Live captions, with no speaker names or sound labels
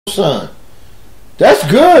son. That's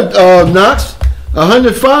good, Knox.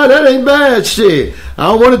 105, that ain't bad shit. I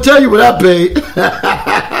don't want to tell you what I paid.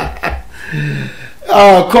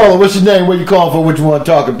 Caller, what's your name? What you calling for? What you want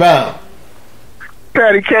to talk about?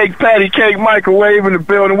 Patty Cake, microwave in the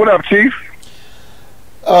building. What up, Chief?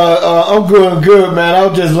 I'm good, man. I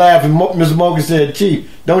was just laughing. Mr. Morgan said, Chief,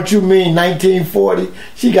 don't you mean 1940?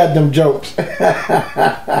 She got them jokes.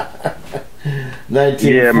 1940,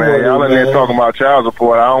 yeah, man. Y'all in there talking about child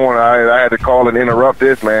support. I had to call and interrupt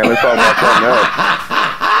this, man. Let's talk about something else.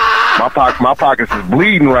 My pockets is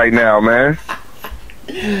bleeding right now, man.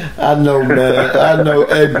 I know, man. I know.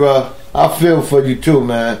 Hey, bro, I feel for you too,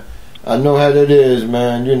 man. I know how that is,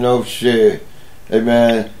 man. You know, shit. Hey,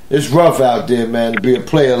 man, it's rough out there, man, to be a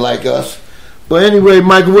player like us. But anyway,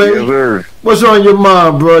 Microwave, yes, sir. What's on your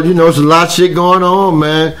mind, bro? You know, it's a lot of shit going on,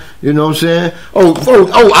 man. You know what I'm saying?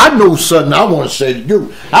 Oh, I know something I want to say to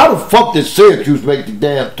you. How the fuck did Syracuse make the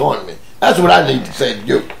damn tournament? That's what I need to say to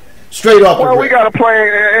you. Straight off. Well, we got to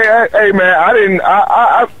play. Hey, man,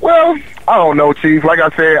 I don't know, Chief. Like I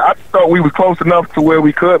said, I thought we was close enough to where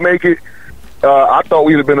we could make it. I thought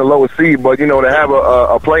we'd have been a lower seed, but, you know, to have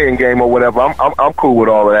a playing game or whatever, I'm cool with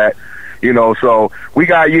all of that. You know, so we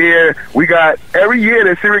got every year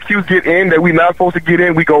that Syracuse get in that we not supposed to get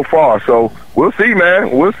in, we go far. So we'll see,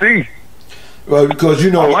 man. We'll see. Well, because,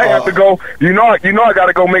 you know, I might have to go. You know, I got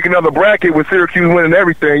to go make another bracket with Syracuse winning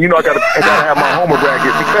everything. You know, I got to have my homer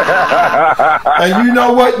bracket. And you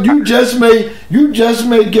know what? You just made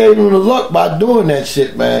gave them the luck by doing that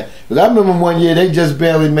shit, man. Because I remember one year they just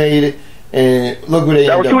barely made it. And look what they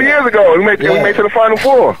that was 2 years ago. We made to the Final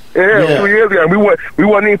Four. Yeah. 2 years ago. We wasn't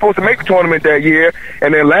even supposed to make the tournament that year.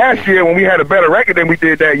 And then last year, when we had a better record than we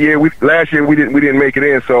did that year, last year we didn't make it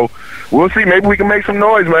in. So we'll see. Maybe we can make some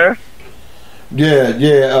noise, man. Yeah.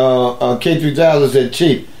 K3000 said,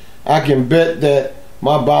 Chief, I can bet that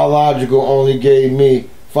my biological only gave me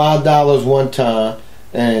 $5 one time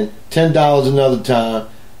and $10 another time.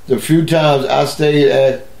 The few times I stayed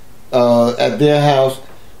at their house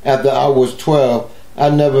after I was 12, I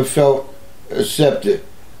never felt accepted.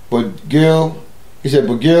 But Gil,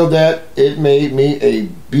 that it made me a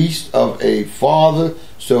beast of a father.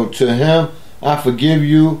 So to him, I forgive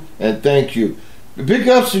you and thank you. Big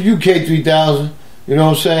ups to you, K3000. You know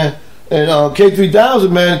what I'm saying? And K3000,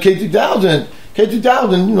 man,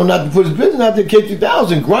 K3000, you know, not to put his business out there,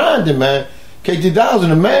 K3000 grinding, man.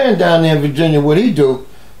 K3000, a man down there in Virginia, what he do?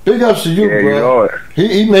 Big ups to you, bro. You know it.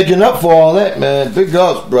 He making up for all that, man. Big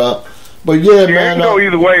ups, bro. But yeah, man. It can go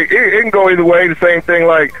either way. It can go either way. The same thing,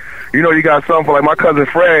 like, you know, you got something for, like, my cousin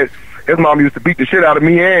Fred. His mom used to beat the shit out of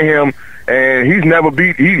me and him, and he's never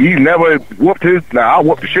whooped his. Now, I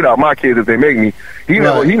whoop the shit out of my kids if they make me. He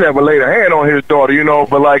never laid a hand on his daughter, you know.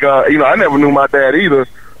 But like, you know, I never knew my dad either.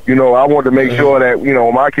 You know, I wanted to make sure that, you know,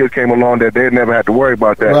 when my kids came along, that they never had to worry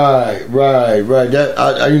about that. Right.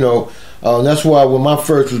 That you know. That's why when my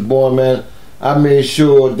first was born, man, I made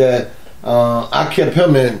sure that I kept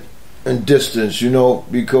him in distance, you know,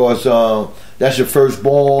 because that's your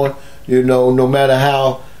firstborn, you know, no matter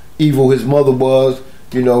how evil his mother was,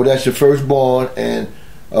 you know, that's your firstborn, and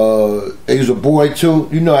he was a boy too.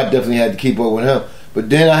 You know, I definitely had to keep up with him.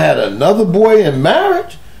 But then I had another boy in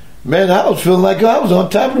marriage. Man, I was feeling like I was on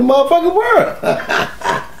top of the motherfucking world.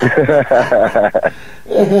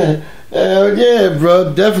 Hell yeah,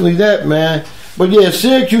 bro. Definitely that, man. But yeah,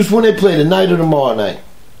 Syracuse, when they play, tonight or tomorrow night?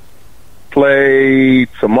 Play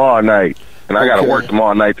tomorrow night. And I got to work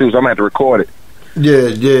tomorrow night, too, so I'm going to have to record it.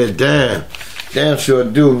 Yeah, damn. Damn sure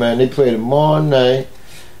do, man. They play tomorrow night.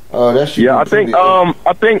 That should I think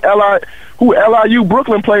LIU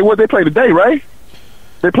Brooklyn played, what they play today, right?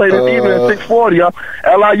 They played this evening at 6:40.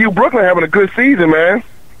 LIU Brooklyn having a good season, man.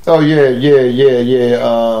 Oh, yeah.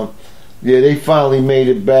 Yeah, they finally made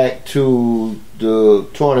it back to the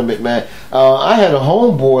tournament, man. I had a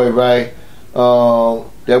homeboy, right,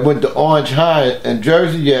 that went to Orange High in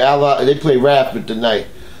Jersey. Yeah, they play Radford tonight.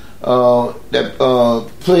 That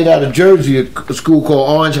played out of Jersey, a school called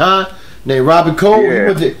Orange High, named Robert Cole.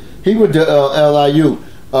 Yeah. He went to LIU.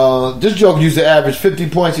 This joker used to average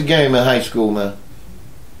 50 points a game in high school, man.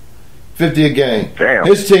 50 a game. Damn.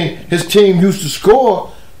 His team used to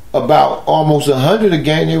score about almost 100 a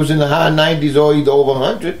game. They was in the high 90s or either over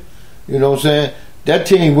 100. You know what I'm saying? That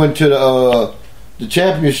team went to the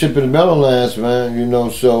championship in the Meadowlands, man. You know,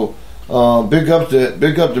 so big up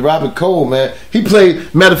to Robert Cole, man. He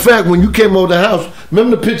played. Matter of fact, when you came over the house,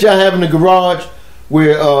 remember the picture I have in the garage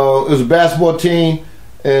where it was a basketball team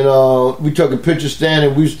and we took a picture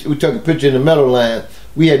standing. We took a picture in the Meadowlands.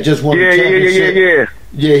 We had just won the championship.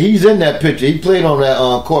 Yeah, he's in that picture. He played on that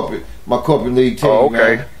my corporate league team. Oh,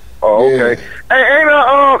 okay. Man. Oh, okay.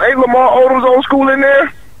 Ain't Lamar Odom's old school in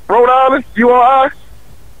there? Rhode Island, URI.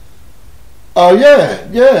 Oh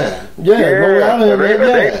yeah. Rhode Island,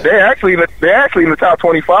 they're actually in the top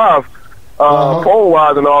 25 poll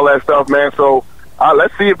wise and all that stuff, man. So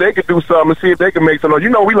let's see if they can do something. See if they can make some noise. You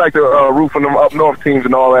know, we like to root for them up north teams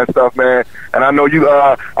and all that stuff, man. And I know you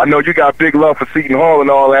got big love for Seton Hall and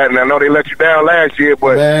all that. And I know they let you down last year,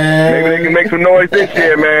 but maybe they can make some noise this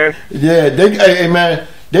year, man. Yeah,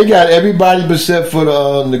 they got everybody except for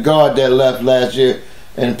the guard that left last year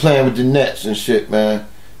and playing with the Nets and shit, man.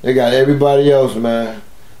 They got everybody else, man.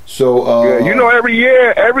 So yeah, you know, every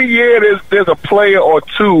year there's a player or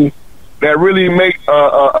two that really make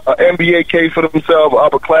a NBA case for themselves,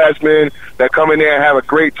 upperclassmen that come in there and have a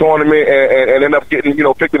great tournament and end up getting, you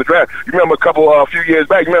know, picked in the draft. You remember a few years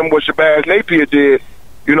back, you remember what Shabazz Napier did,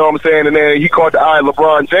 you know what I'm saying? And then he caught the eye of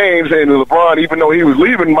LeBron James, and LeBron, even though he was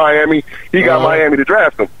leaving Miami, he got Miami to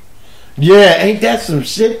draft him. Yeah, ain't that some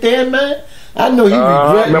shit there, man? I know he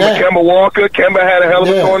regretting remember that. Kemba Walker? Kemba had a hell of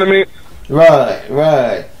a tournament.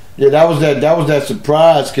 Right. Yeah, that was that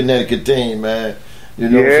surprise Connecticut team, man. You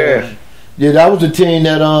know what I'm saying? Yeah, that was the team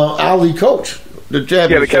that Ali coached. The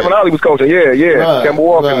championship. Yeah, the Kevin Ollie was coaching. Yeah. Right, Kemba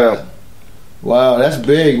Walker now. Wow, that's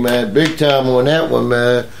big, man. Big time on that one,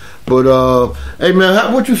 man. But hey,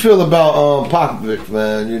 man, what you feel about Popovich,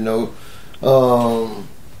 man? You know,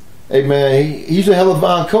 hey, man, he's a hell of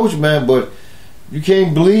a coach, man. But you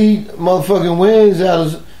can't bleed motherfucking wins out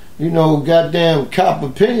of, you know, goddamn copper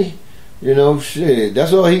penny. You know, shit.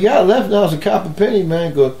 That's all he got left now is a copper penny,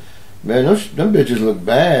 man. Cause, man, them bitches look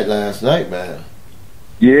bad last night, man.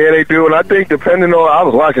 Yeah, they do, and I think depending on, I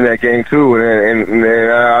was watching that game too, and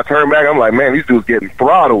I turned back, I'm like, man, these dudes getting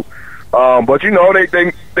throttled. But you know, they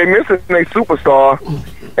missing their superstar,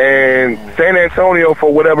 and San Antonio,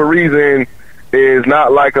 for whatever reason, is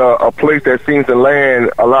not like a place that seems to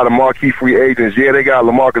land a lot of marquee free agents. Yeah, they got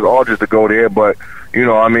LaMarcus Aldridge to go there, but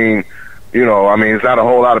I mean, it's not a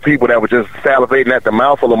whole lot of people that were just salivating at the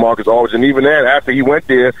mouth for LaMarcus Aldridge. And even then, after he went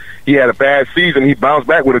there, he had a bad season. He bounced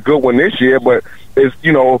back with a good one this year, but he's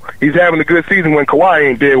having a good season when Kawhi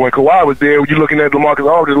ain't there. When Kawhi was there, you're looking at LaMarcus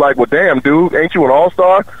Aldridge like, well, damn, dude, ain't you an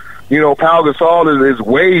all-star? You know, Pau Gasol is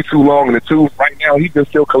way too long in the tooth. Right now, he's just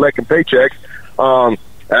still collecting paychecks. And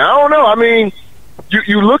I don't know. I mean,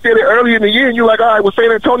 you looked at it earlier in the year, and you're like, all right, well, San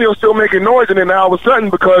Antonio's still making noise, and then all of a sudden,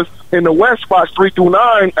 because in the West, spots 3 through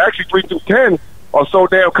 9, actually 3 through 10, are so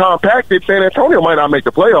damn compacted, San Antonio might not make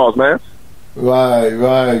the playoffs, man. Right,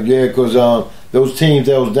 yeah, because those teams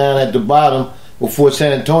that was down at the bottom before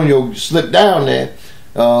San Antonio slipped down there,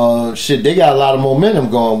 they got a lot of momentum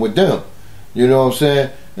going with them. You know what I'm saying?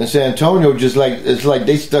 And San Antonio it's like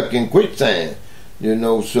they stuck in quicksand. You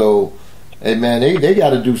know, so hey man, they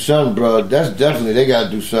got to do something, bro. That's definitely they got to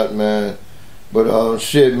do something, man. But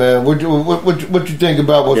shit, man, what you think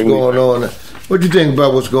about what's going on? What you think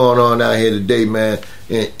about what's going on out here today, man?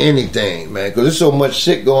 In anything, man, because there's so much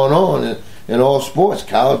shit going on in all sports,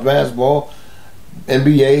 college basketball,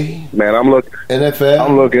 NBA. Man, NFL.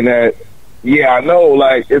 I'm looking at. Yeah, I know.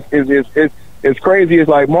 Like it's crazy. It's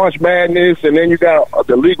like March Madness, and then you got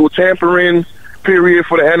the legal tampering period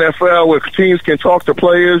for the NFL, where teams can talk to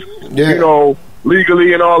players, you know,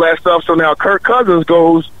 legally and all that stuff. So now Kirk Cousins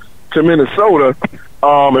goes to Minnesota.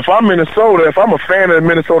 If I'm Minnesota, if I'm a fan of the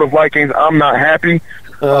Minnesota Vikings, I'm not happy.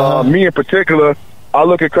 Me in particular, I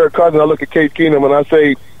look at Kirk Cousins, I look at Case Keenum, and I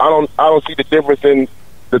say I don't see the difference in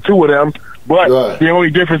the two of them. But the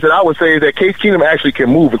only difference that I would say is that Case Keenum actually can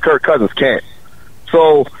move, and Kirk Cousins can't.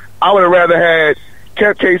 So I would have rather had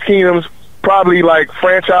kept Case Keenum's, probably like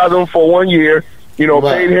franchise him for 1 year. You know,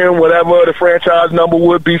 paid him whatever the franchise number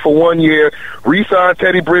would be for 1 year. Re-sign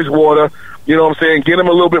Teddy Bridgewater. You know what I'm saying? Get him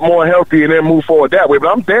a little bit more healthy and then move forward that way. But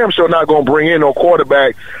I'm damn sure not going to bring in no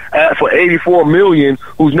quarterback for $84 million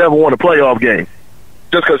who's never won a playoff game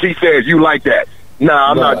just because he says you like that. Nah,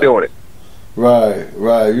 I'm not doing it. Right.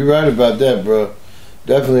 You're right about that, bro.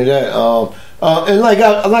 Definitely that. And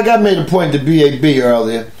like I made a point to BAB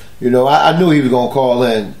earlier. You know, I knew he was going to call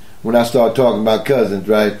in when I started talking about Cousins,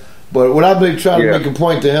 right? But what I've been trying to make a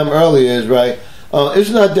point to him earlier is, right,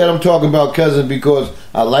 it's not that I'm talking about Cousins because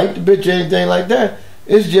I like the bitch or anything like that.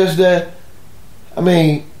 It's just that, I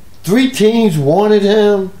mean, 3 teams wanted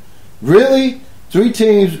him. Really? 3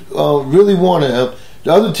 teams really wanted him.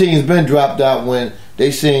 The other teams been dropped out when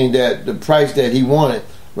they seen that the price that he wanted,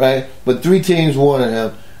 right? But 3 teams wanted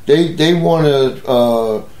him. They want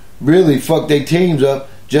to really fuck their teams up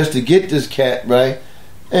just to get this cat, right?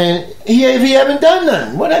 And he haven't done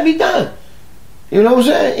nothing. What have he done? You know what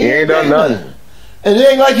I'm saying? He ain't done nothing. And it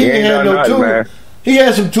ain't like he didn't have no tools. Man. He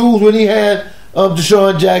had some tools when he had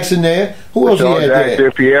Deshaun Jackson there. Who else Deshaun he had Jackson,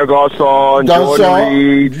 there? Pierre Garçon, Jordan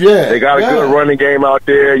Reed. Yeah, they got a good running game out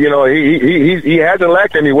there. You know, he hasn't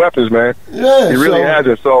lacked any weapons, man. Yeah, he really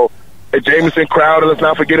hasn't. So, Jamison Crowder, let's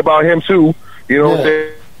not forget about him too. You know what I'm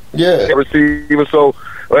saying? Yeah. Receiver. So,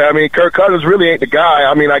 I mean, Kirk Cousins really ain't the guy.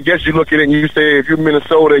 I mean, I guess you look at it and you say if you're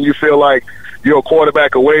Minnesota and you feel like you're a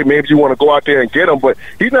quarterback away, maybe you want to go out there and get him, but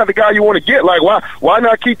he's not the guy you want to get. Like, why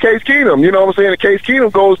not keep Case Keenum? You know what I'm saying? If Case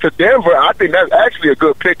Keenum goes to Denver, I think that's actually a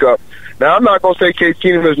good pickup. Now, I'm not going to say Case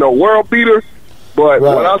Keenum is no world beater, but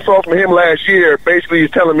what I saw from him last year, basically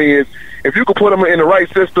he's telling me is if you can put him in the right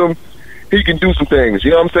system, he can do some things.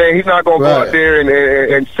 You know what I'm saying? He's not going to go out there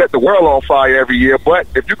and set the world on fire every year. But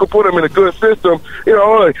if you can put him in a good system, you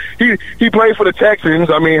know, he played for the Texans.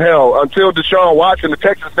 I mean, hell, until Deshaun Watson, the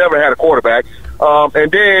Texans never had a quarterback. And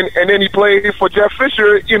then he played for Jeff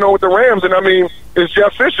Fisher, you know, with the Rams. And I mean, it's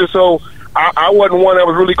Jeff Fisher. So I wasn't one that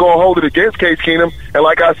was really going to hold it against Case Keenum. And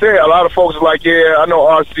like I said, a lot of folks are like, yeah, I know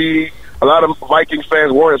RC. A lot of Vikings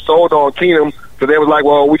fans weren't sold on Keenum. So they was like,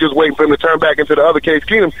 well, we just waiting for him to turn back into the other Case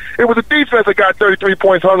Keenum. It was a defense that got 33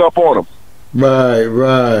 points hung up on him. Right.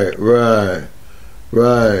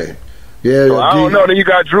 Yeah. So I don't know. Then you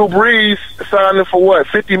got Drew Brees signing for what,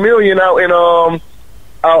 $50 million out in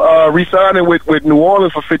re-signing with New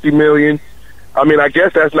Orleans for $50 million. I mean, I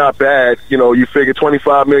guess that's not bad. You know, you figure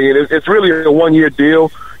 $25 million. It's really a 1-year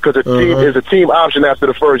deal because it's a team option after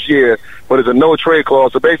the first year, but it's a no trade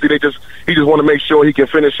clause. So basically, he just want to make sure he can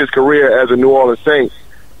finish his career as a New Orleans Saint.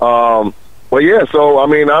 But yeah, so I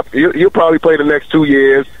mean, he'll probably play the next 2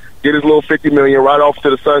 years, get his little $50 million right off to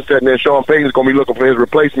the sunset, and then Sean Payton's going to be looking for his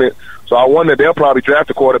replacement. So I wonder they'll probably draft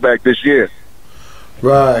a quarterback this year.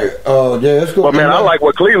 Right. Oh, yeah. Let's go. But man, I like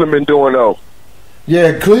what Cleveland been doing though.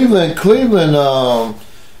 Yeah, Cleveland.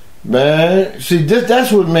 Man, see,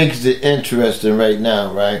 that's what makes it interesting right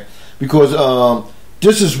now, right? Because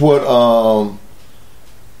this is what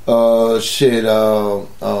what's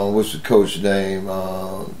the coach name?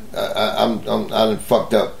 I done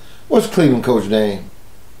fucked up. What's Cleveland coach name?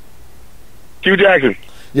 Hugh Jackson.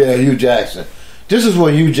 Yeah, Hugh Jackson. This is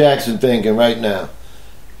what Hugh Jackson thinking right now.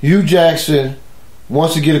 Hugh Jackson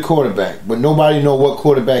wants to get a quarterback, but nobody know what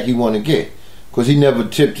quarterback he want to get because he never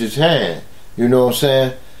tipped his hand. You know what I'm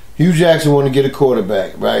saying? Hugh Jackson want to get a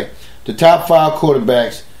quarterback, right? The top 5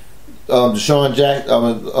 quarterbacks, Lamar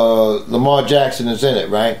Jackson is in it,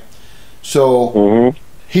 right? So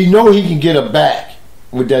he know he can get a back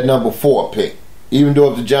with that number 4 pick, even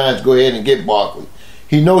though if the Giants go ahead and get Barkley.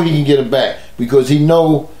 He know he can get a back because he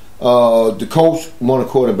know the coach want a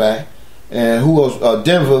quarterback, and who else?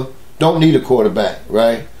 Denver don't need a quarterback,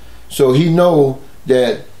 right? So he know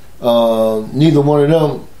that neither one of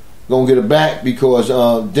them gonna get a back because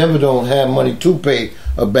Denver don't have money to pay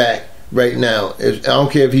a back right now. I don't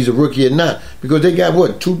care if he's a rookie or not because they got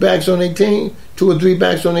what, 2 backs on their team, 2 or 3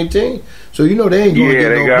 backs on their team. So you know they ain't gonna get no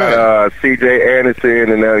back. Yeah, they got C.J.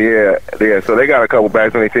 Anderson and so they got a couple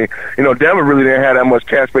backs on their team. You know, Denver really didn't have that much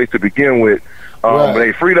cap space to begin with. But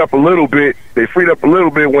they freed up a little bit. They freed up a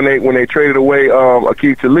little bit when they traded away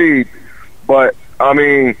Aqib Talib. But I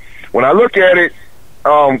mean, when I look at it,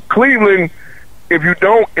 Cleveland, if you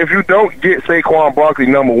don't get Saquon Barkley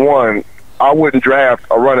number 1, I wouldn't draft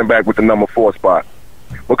a running back with the number 4 spot.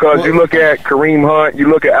 Because you look at Kareem Hunt, you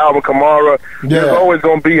look at Alvin Kamara, there's always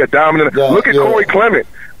going to be a dominant. Look at Corey Clement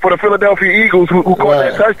for the Philadelphia Eagles who caught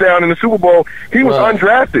that touchdown in the Super Bowl. He was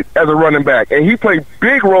undrafted as a running back, and he played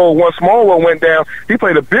big role. Once small one went down, he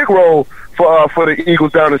played a big role for the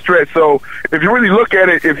Eagles down the stretch. So if you really look at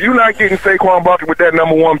it, if you're not getting Saquon Barkley with that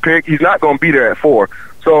number 1 pick, he's not going to be there at 4.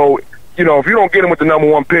 So, you know, if you don't get him with the number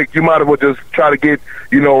 1 pick, you might as well just try to get,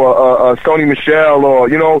 you know, a Sony Michel or,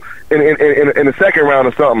 you know, in the second round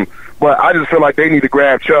or something. But I just feel like they need to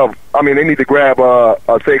grab Chubb. I mean, they need to grab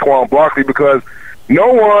Saquon Barkley because no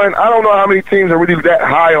one, I don't know how many teams are really that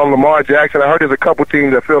high on Lamar Jackson. I heard there's a couple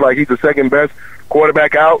teams that feel like he's the second best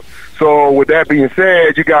quarterback out. So with that being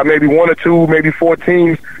said, you got maybe 1 or 2, maybe 4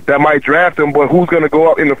 teams that might draft him, but who's going to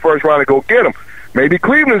go up in the first round and go get him? Maybe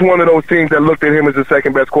Cleveland's one of those teams that looked at him as the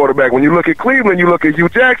second best quarterback. When you look at Cleveland, you look at Hugh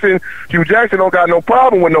Jackson. Hugh Jackson don't got no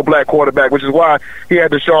problem with no black quarterback, which is why he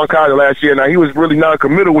had Deshaun Kaiser last year. Now, he was really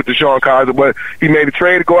non-committal with Deshaun Kaiser, but he made a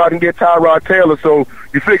trade to go out and get Tyrod Taylor. So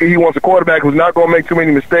you figure he wants a quarterback who's not going to make too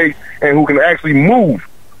many mistakes and who can actually move.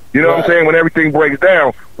 You know what I'm saying? When everything breaks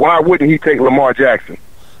down, why wouldn't he take Lamar Jackson?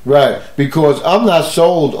 Right, because I'm not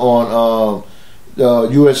sold on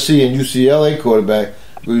USC and UCLA quarterback.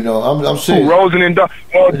 You know, I'm serious. Rosen and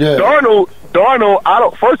Darnold. I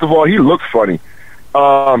don't. First of all, he looks funny.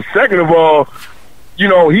 Second of all, you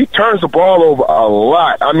know, he turns the ball over a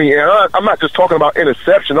lot. I mean, and I'm not just talking about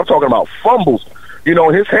interception. I'm talking about fumbles. You know,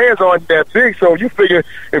 his hands aren't that big, so you figure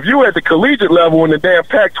if you at the collegiate level in the damn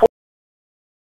Pac-12,